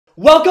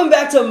Welcome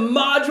back to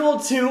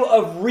Module 2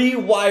 of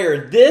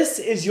Rewire. This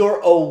is your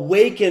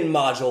Awaken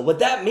module. What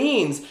that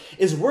means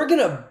is we're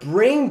going to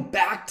bring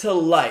back to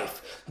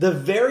life the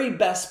very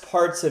best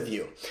parts of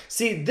you.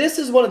 See, this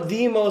is one of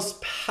the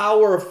most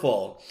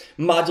powerful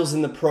modules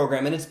in the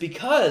program, and it's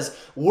because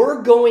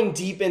we're going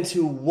deep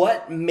into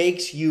what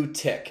makes you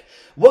tick.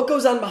 What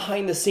goes on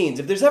behind the scenes?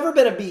 If there's ever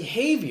been a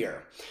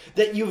behavior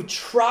that you've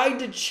tried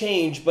to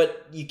change,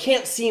 but you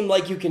can't seem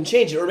like you can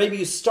change it, or maybe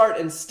you start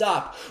and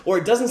stop, or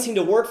it doesn't seem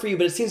to work for you,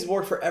 but it seems to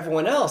work for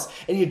everyone else,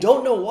 and you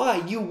don't know why,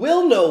 you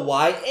will know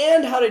why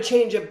and how to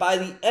change it by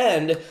the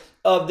end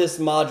of this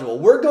module.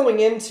 We're going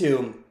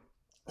into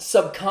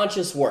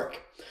subconscious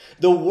work.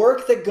 The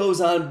work that goes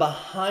on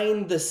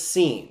behind the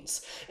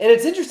scenes. And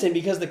it's interesting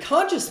because the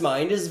conscious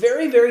mind is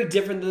very, very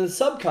different than the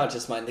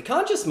subconscious mind. The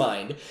conscious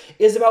mind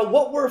is about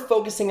what we're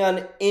focusing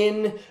on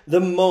in the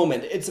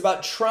moment. It's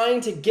about trying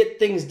to get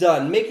things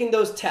done, making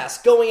those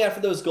tasks, going after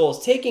those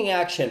goals, taking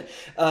action,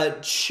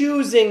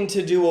 choosing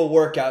to do a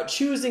workout,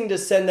 choosing to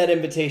send that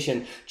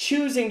invitation,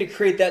 choosing to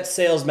create that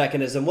sales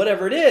mechanism,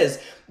 whatever it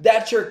is.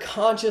 That's your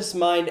conscious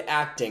mind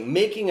acting,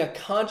 making a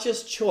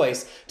conscious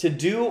choice to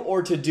do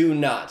or to do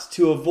not,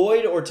 to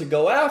avoid or to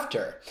go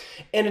after.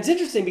 And it's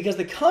interesting because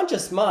the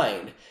conscious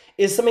mind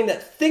is something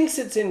that thinks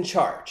it's in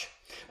charge.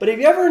 But have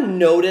you ever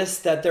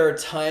noticed that there are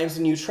times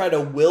when you try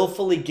to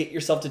willfully get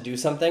yourself to do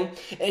something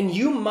and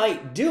you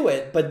might do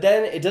it, but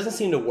then it doesn't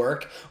seem to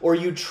work, or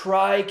you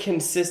try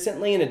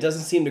consistently and it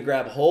doesn't seem to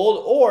grab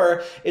hold,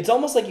 or it's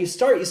almost like you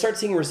start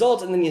seeing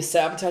results and then you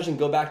sabotage and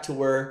go back to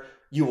where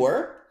you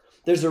were?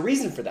 There's a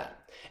reason for that.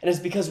 And it's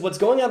because what's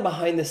going on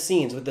behind the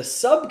scenes with the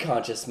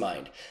subconscious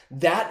mind,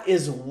 that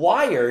is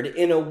wired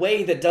in a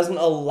way that doesn't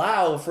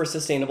allow for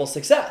sustainable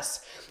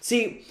success.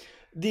 See,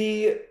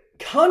 the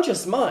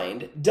conscious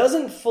mind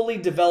doesn't fully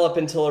develop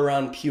until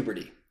around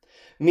puberty,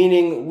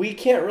 meaning we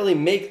can't really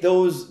make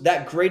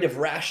that great of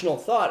rational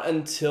thought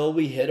until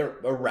we hit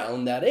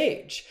around that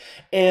age.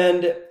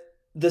 And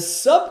the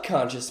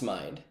subconscious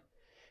mind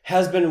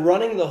has been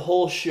running the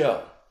whole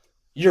show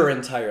your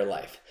entire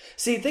life.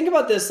 See, think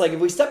about this, like if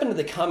we step into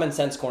the common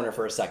sense corner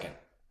for a second.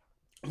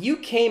 You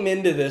came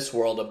into this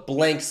world a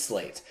blank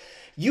slate.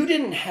 You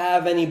didn't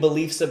have any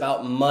beliefs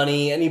about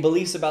money, any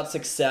beliefs about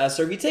success,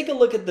 or if you take a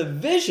look at the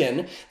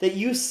vision that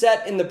you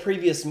set in the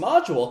previous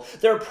module,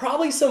 there are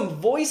probably some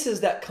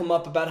voices that come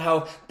up about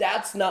how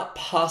that's not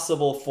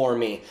possible for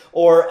me,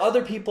 or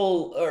other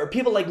people, or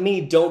people like me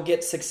don't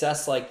get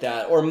success like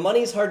that, or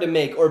money's hard to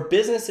make, or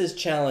business is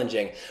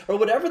challenging, or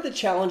whatever the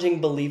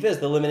challenging belief is,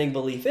 the limiting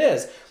belief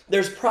is.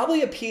 There's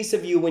probably a piece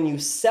of you when you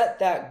set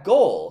that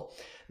goal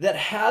that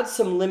had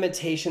some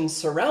limitations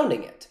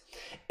surrounding it.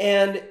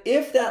 And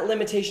if that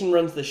limitation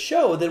runs the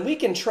show, then we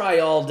can try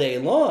all day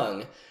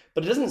long,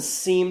 but it doesn't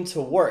seem to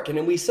work.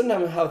 And we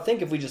sometimes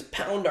think if we just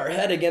pound our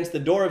head against the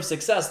door of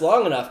success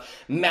long enough,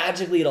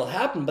 magically it'll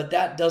happen, but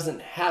that doesn't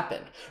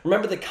happen.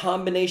 Remember the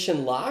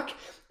combination lock?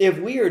 If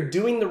we are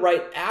doing the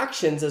right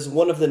actions as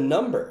one of the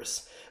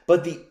numbers,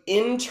 but the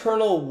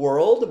internal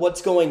world,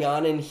 what's going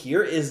on in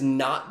here is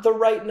not the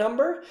right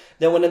number,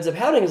 then what ends up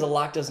happening is the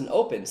lock doesn't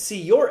open.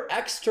 See, your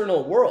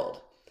external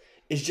world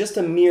is just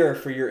a mirror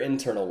for your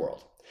internal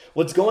world.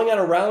 What's going on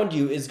around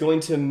you is going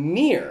to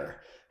mirror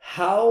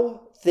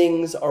how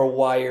things are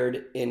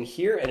wired in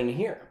here and in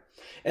here.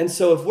 And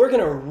so if we're going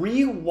to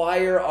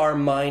rewire our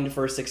mind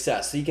for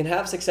success, so you can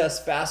have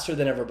success faster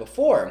than ever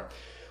before,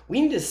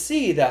 we need to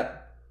see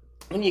that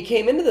when you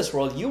came into this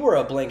world, you were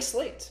a blank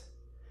slate.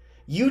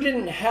 You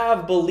didn't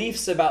have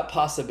beliefs about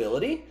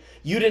possibility.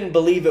 You didn't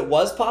believe it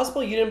was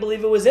possible. You didn't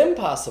believe it was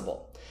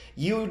impossible.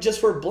 You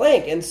just were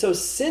blank. And so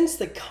since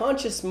the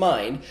conscious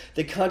mind,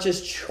 the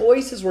conscious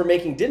choices we're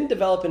making didn't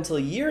develop until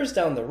years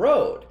down the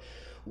road,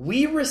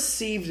 we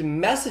received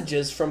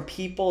messages from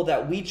people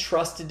that we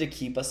trusted to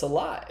keep us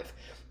alive.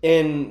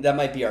 And that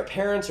might be our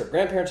parents or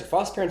grandparents or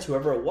foster parents,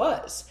 whoever it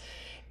was.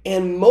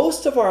 And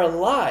most of our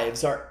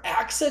lives are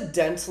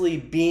accidentally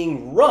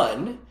being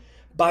run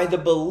by the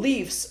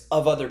beliefs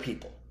of other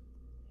people.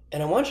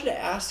 And I want you to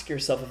ask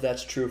yourself if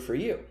that's true for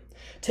you.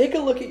 Take a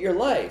look at your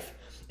life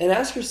and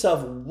ask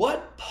yourself,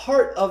 what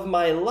part of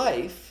my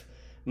life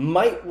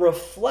might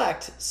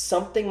reflect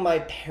something my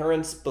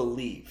parents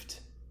believed,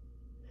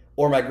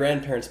 or my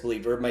grandparents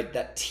believed, or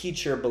that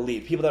teacher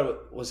believed, people that I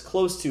was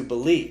close to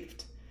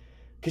believed?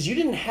 Because you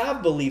didn't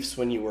have beliefs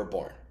when you were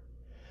born.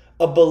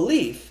 A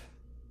belief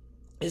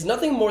is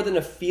nothing more than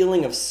a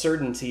feeling of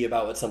certainty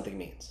about what something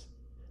means.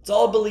 It's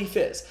all a belief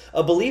is.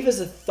 A belief is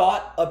a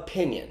thought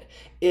opinion.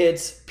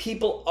 It's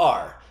people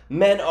are.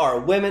 Men are,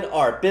 women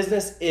are,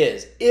 business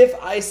is. If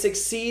I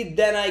succeed,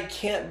 then I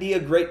can't be a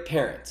great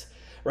parent,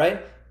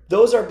 right?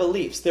 Those are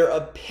beliefs. They're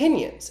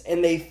opinions,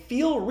 and they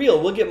feel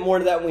real. We'll get more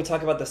to that when we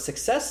talk about the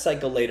success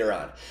cycle later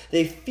on.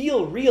 They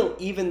feel real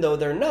even though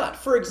they're not.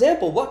 For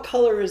example, what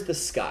color is the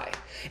sky?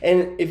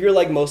 And if you're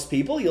like most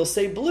people, you'll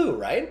say blue,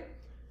 right?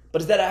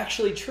 But is that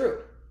actually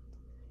true?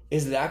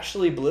 Is it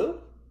actually blue?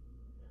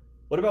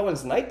 What about when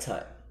it's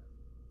nighttime?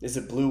 Is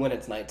it blue when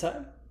it's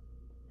nighttime?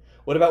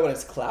 What about when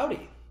it's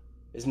cloudy?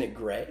 Isn't it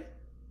gray?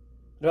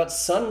 What about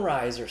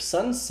sunrise or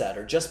sunset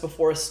or just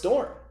before a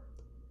storm?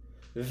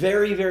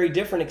 Very, very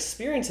different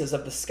experiences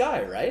of the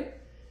sky, right?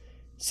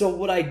 So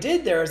what I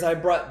did there is I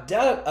brought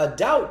a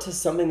doubt to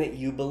something that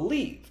you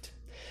believed.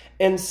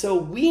 And so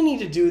we need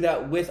to do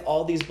that with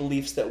all these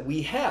beliefs that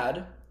we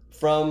had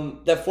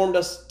that formed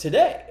us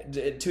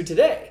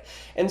today.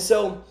 And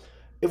so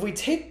if we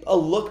take a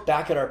look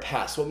back at our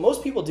past, what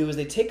most people do is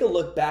they take a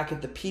look back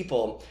at the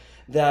people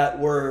that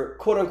were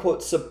quote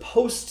unquote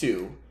supposed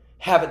to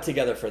have it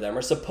together for them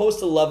or supposed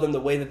to love them the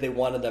way that they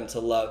wanted them to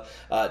love,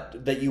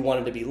 that you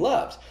wanted to be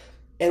loved.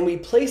 And we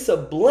place a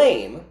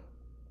blame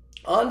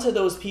onto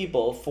those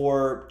people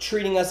for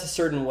treating us a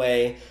certain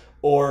way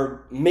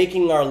or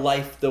making our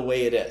life the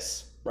way it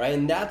is, right?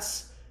 And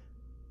that's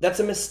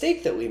a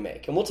mistake that we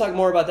make. And we'll talk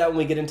more about that when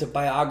we get into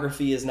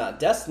biography is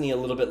not destiny a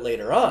little bit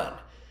later on.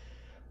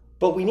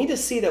 But we need to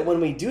see that when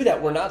we do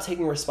that, we're not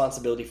taking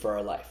responsibility for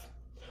our life.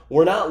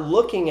 We're not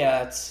looking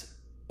at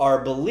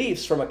our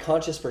beliefs from a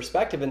conscious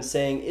perspective and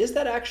saying, is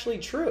that actually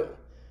true?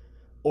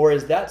 Or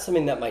is that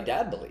something that my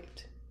dad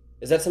believed?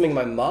 Is that something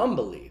my mom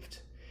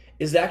believed?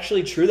 Is it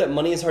actually true that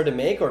money is hard to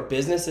make or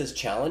business is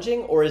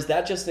challenging? Or is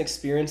that just an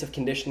experience of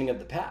conditioning of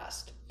the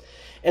past?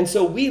 And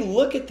so we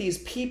look at these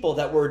people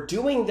that were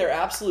doing their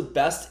absolute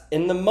best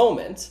in the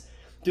moment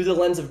through the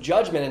lens of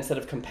judgment instead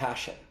of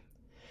compassion.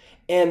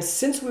 And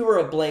since we were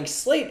a blank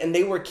slate and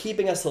they were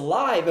keeping us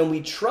alive and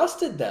we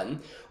trusted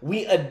them,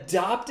 we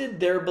adopted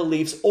their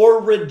beliefs or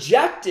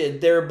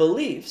rejected their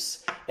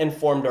beliefs and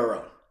formed our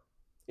own.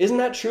 Isn't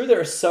that true?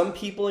 There are some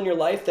people in your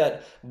life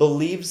that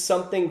believed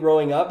something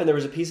growing up and there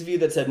was a piece of you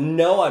that said,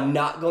 no, I'm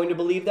not going to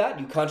believe that.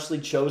 You consciously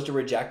chose to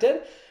reject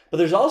it. But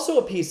there's also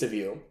a piece of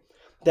you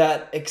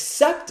that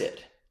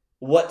accepted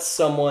what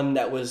someone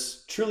that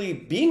was truly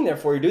being there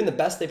for you, doing the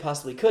best they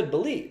possibly could,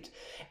 believed.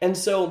 And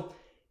so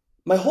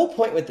my whole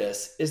point with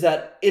this is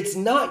that it's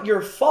not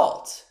your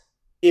fault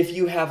if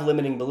you have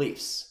limiting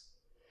beliefs,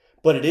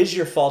 but it is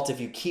your fault if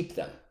you keep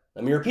them.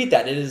 Let me repeat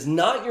that. It is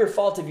not your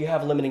fault if you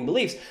have limiting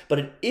beliefs, but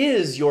it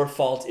is your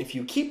fault if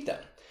you keep them.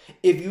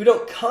 If you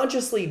don't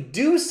consciously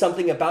do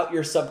something about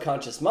your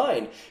subconscious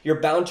mind,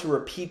 you're bound to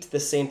repeat the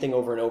same thing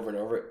over and over and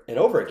over and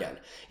over again.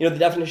 You know, the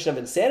definition of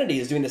insanity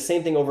is doing the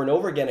same thing over and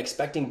over again,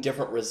 expecting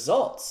different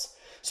results.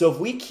 So if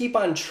we keep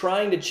on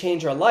trying to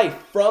change our life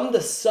from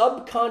the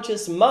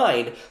subconscious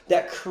mind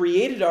that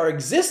created our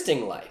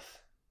existing life,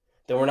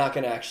 then we're not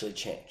going to actually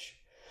change.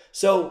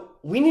 So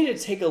we need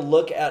to take a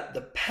look at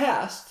the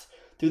past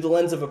through the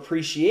lens of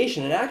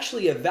appreciation and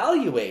actually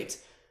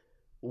evaluate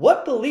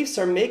what beliefs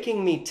are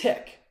making me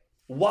tick.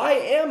 Why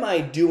am I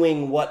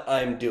doing what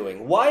I'm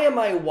doing? Why am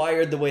I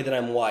wired the way that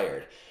I'm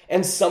wired?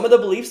 And some of the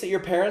beliefs that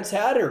your parents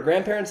had or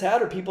grandparents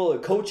had or people,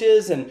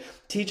 coaches and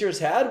teachers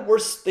had,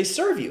 they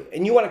serve you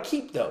and you want to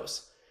keep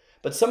those.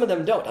 But some of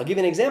them don't. I'll give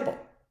you an example.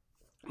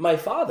 My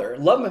father,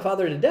 loved my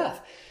father to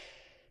death.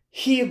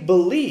 He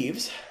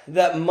believes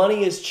that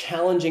money is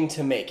challenging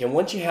to make. And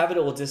once you have it,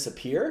 it will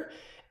disappear.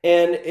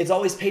 And it's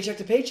always paycheck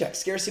to paycheck,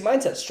 scarcity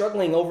mindset,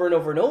 struggling over and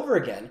over and over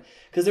again,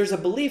 because there's a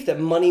belief that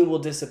money will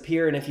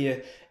disappear, and if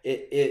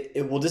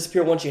it will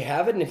disappear once you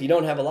have it, and if you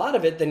don't have a lot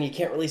of it, then you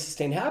can't really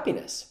sustain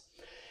happiness.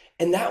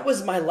 And that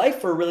was my life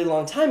for a really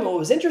long time. And what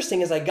was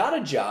interesting is I got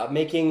a job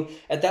making,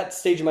 at that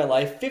stage of my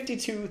life,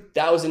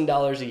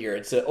 $52,000 a year.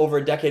 It's over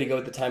a decade ago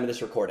at the time of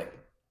this recording.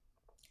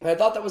 And I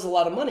thought that was a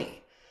lot of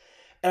money.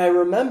 And I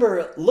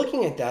remember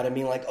looking at that and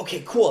being like,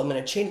 okay, cool, I'm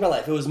going to change my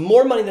life. It was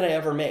more money than I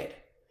ever made.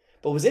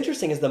 But what was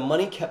interesting is the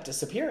money kept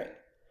disappearing.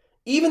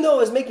 Even though I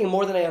was making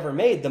more than I ever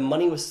made, the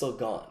money was still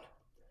gone.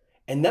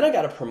 And then I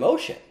got a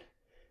promotion.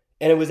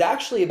 And it was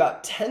actually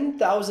about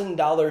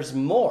 $10,000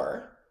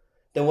 more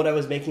than what I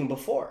was making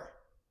before.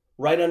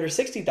 Right under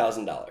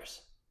 $60,000.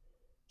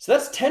 So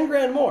that's 10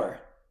 grand more.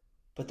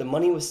 But the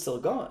money was still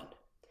gone.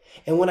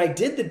 And when I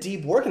did the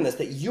deep work in this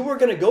that you were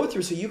going to go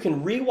through so you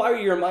can rewire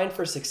your mind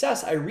for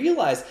success, I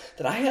realized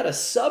that I had a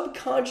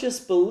subconscious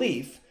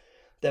belief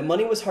that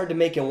money was hard to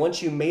make, and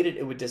once you made it,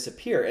 it would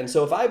disappear. And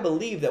so if I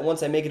believe that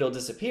once I make it, it'll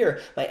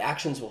disappear, my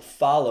actions will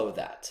follow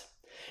that.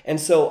 And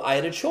so I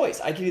had a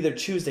choice. I could either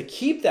choose to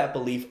keep that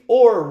belief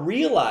or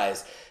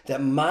realize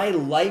that my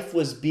life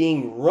was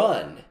being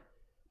run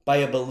by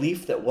a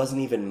belief that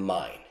wasn't even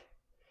mine.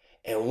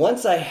 And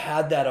once I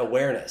had that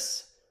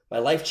awareness, my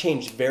life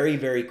changed very,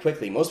 very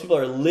quickly. Most people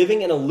are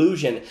living an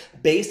illusion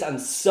based on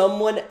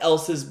someone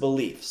else's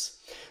beliefs.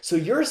 So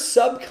your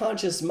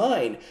subconscious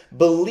mind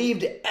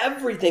believed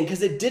everything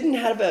because it didn't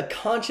have a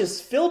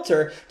conscious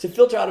filter to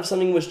filter out if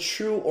something was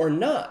true or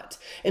not.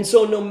 And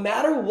so no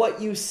matter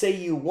what you say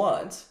you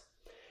want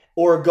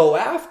or go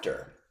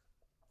after,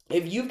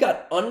 if you've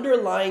got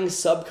underlying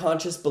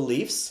subconscious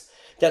beliefs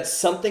that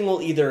something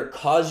will either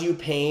cause you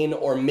pain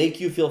or make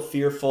you feel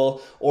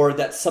fearful or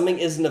that something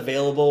isn't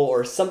available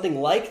or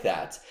something like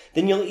that,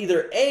 then you'll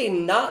either A,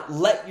 not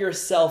let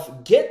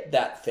yourself get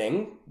that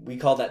thing. We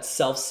call that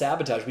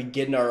self-sabotage. We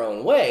get in our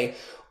own way.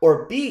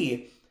 Or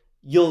B,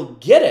 you'll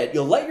get it,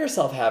 you'll let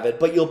yourself have it,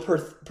 but you'll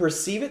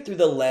perceive it through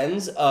the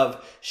lens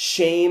of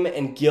shame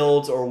and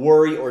guilt or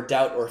worry or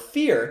doubt or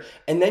fear,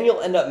 and then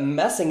you'll end up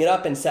messing it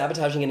up and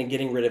sabotaging it and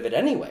getting rid of it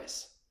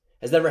anyways.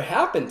 Has that ever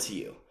happened to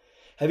you?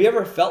 Have you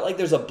ever felt like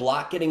there's a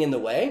block getting in the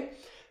way?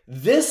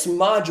 This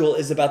module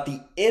is about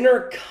the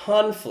inner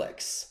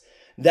conflicts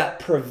that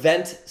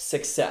prevent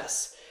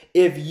success.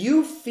 If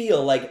you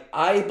feel like,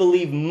 I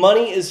believe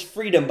money is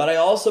freedom, but I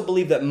also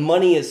believe that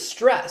money is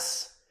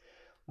stress,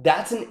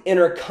 that's an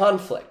inner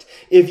conflict.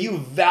 If you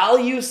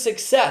value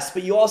success,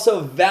 but you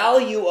also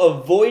value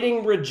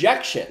avoiding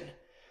rejection,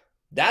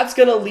 that's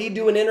going to lead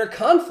to an inner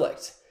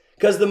conflict.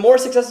 Because the more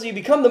successful you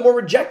become, the more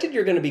rejected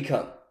you're going to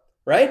become,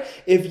 right?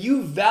 If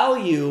you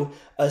value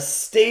a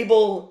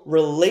stable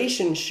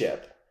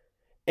relationship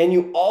and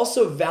you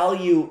also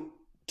value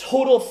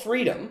total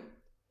freedom,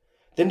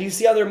 then do you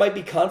see how there might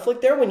be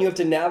conflict there when you have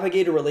to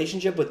navigate a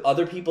relationship with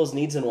other people's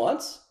needs and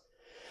wants?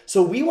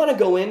 So we want to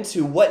go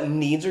into what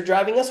needs are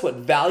driving us, what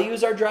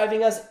values are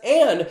driving us,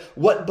 and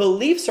what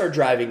beliefs are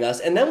driving us.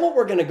 And then what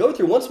we're going to go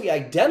through, once we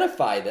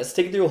identify this,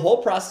 take it through a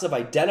whole process of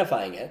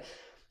identifying it,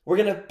 we're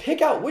going to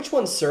pick out which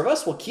ones serve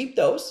us. We'll keep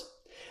those.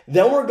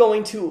 Then we're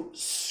going to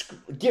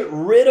get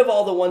rid of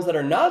all the ones that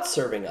are not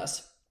serving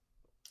us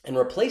and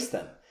replace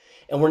them.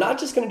 And we're not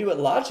just going to do it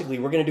logically,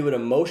 we're going to do it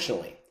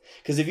emotionally.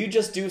 Because if you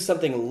just do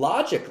something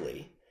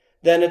logically,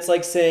 then it's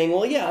like saying,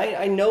 well, yeah,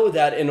 I know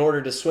that in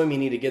order to swim, you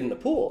need to get in the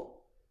pool.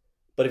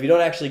 But if you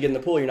don't actually get in the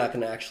pool, you're not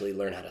going to actually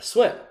learn how to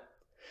swim.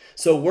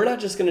 So we're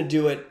not just going to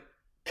do it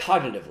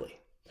cognitively.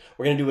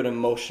 We're going to do it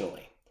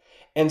emotionally.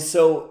 And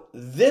so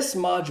this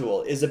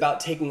module is about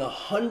taking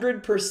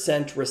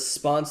 100%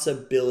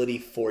 responsibility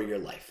for your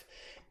life.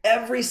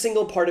 Every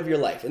single part of your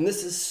life. And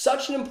this is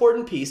such an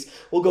important piece.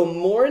 We'll go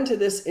more into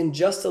this in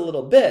just a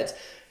little bit.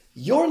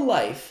 Your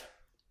life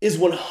is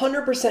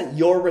 100%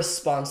 your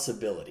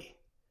responsibility.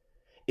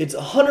 It's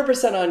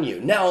 100% on you.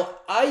 Now,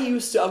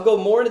 I'll go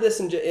more into this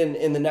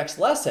in the next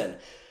lesson,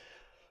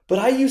 but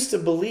I used to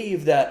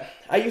believe that,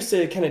 I used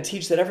to kind of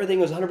teach that everything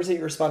was 100%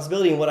 your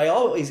responsibility. And what I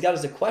always got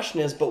as a question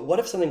is, but what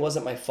if something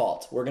wasn't my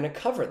fault? We're going to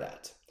cover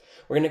that.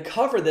 We're going to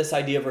cover this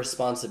idea of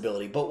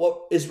responsibility. But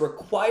what is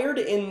required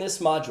in this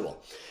module,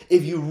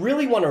 if you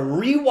really want to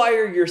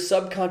rewire your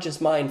subconscious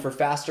mind for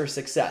faster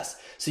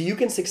success, so you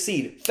can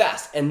succeed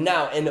fast and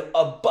now and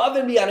above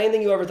and beyond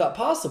anything you ever thought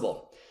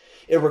possible,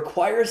 it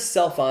requires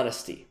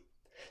self-honesty.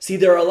 See,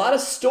 there are a lot of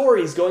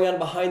stories going on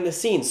behind the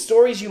scenes,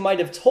 stories you might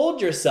have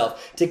told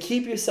yourself to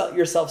keep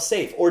yourself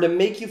safe or to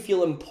make you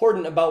feel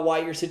important about why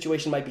your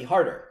situation might be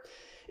harder.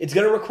 It's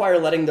going to require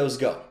letting those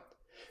go.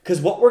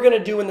 Because what we're going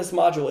to do in this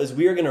module is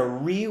we are going to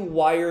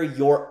rewire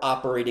your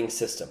operating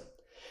system.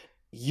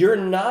 You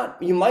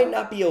might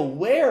not be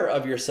aware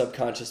of your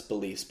subconscious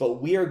beliefs,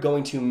 but we are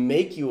going to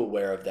make you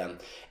aware of them.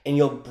 And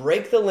you'll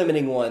break the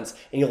limiting ones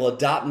and you'll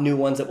adopt new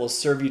ones that will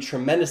serve you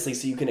tremendously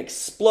so you can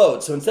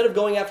explode. So instead of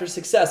going after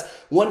success,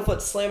 one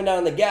foot slamming down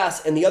on the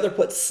gas and the other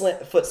foot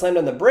slammed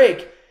on the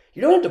brake,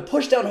 you don't have to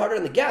push down harder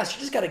on the gas. You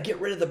just got to get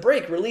rid of the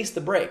brake, release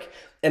the brake.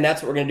 And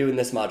that's what we're going to do in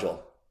this module.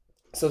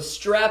 So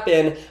strap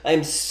in.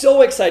 I'm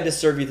so excited to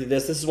serve you through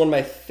this. This is one of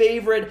my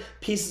favorite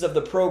pieces of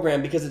the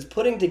program because it's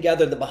putting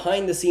together the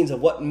behind the scenes of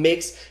what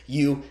makes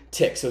you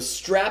tick. So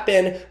strap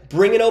in,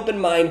 bring an open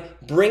mind,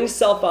 bring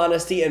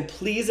self-honesty, and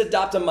please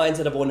adopt a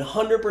mindset of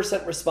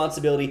 100%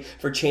 responsibility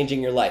for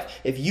changing your life.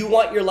 If you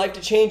want your life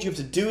to change, you have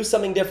to do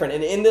something different.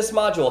 And in this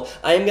module,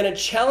 I am going to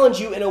challenge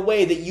you in a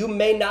way that you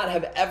may not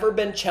have ever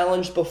been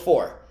challenged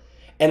before.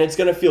 And it's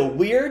going to feel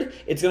weird,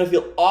 it's going to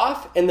feel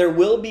off, and there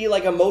will be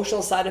like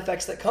emotional side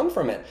effects that come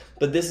from it.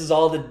 But this is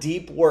all the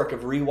deep work of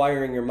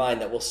rewiring your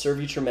mind that will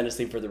serve you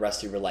tremendously for the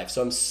rest of your life. So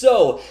I'm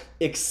so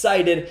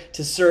excited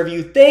to serve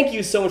you. Thank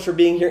you so much for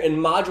being here in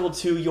Module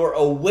 2, your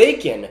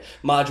Awaken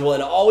module.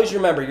 And always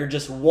remember, you're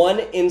just one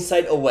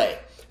insight away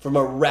from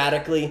a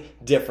radically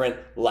different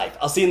life.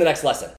 I'll see you in the next lesson.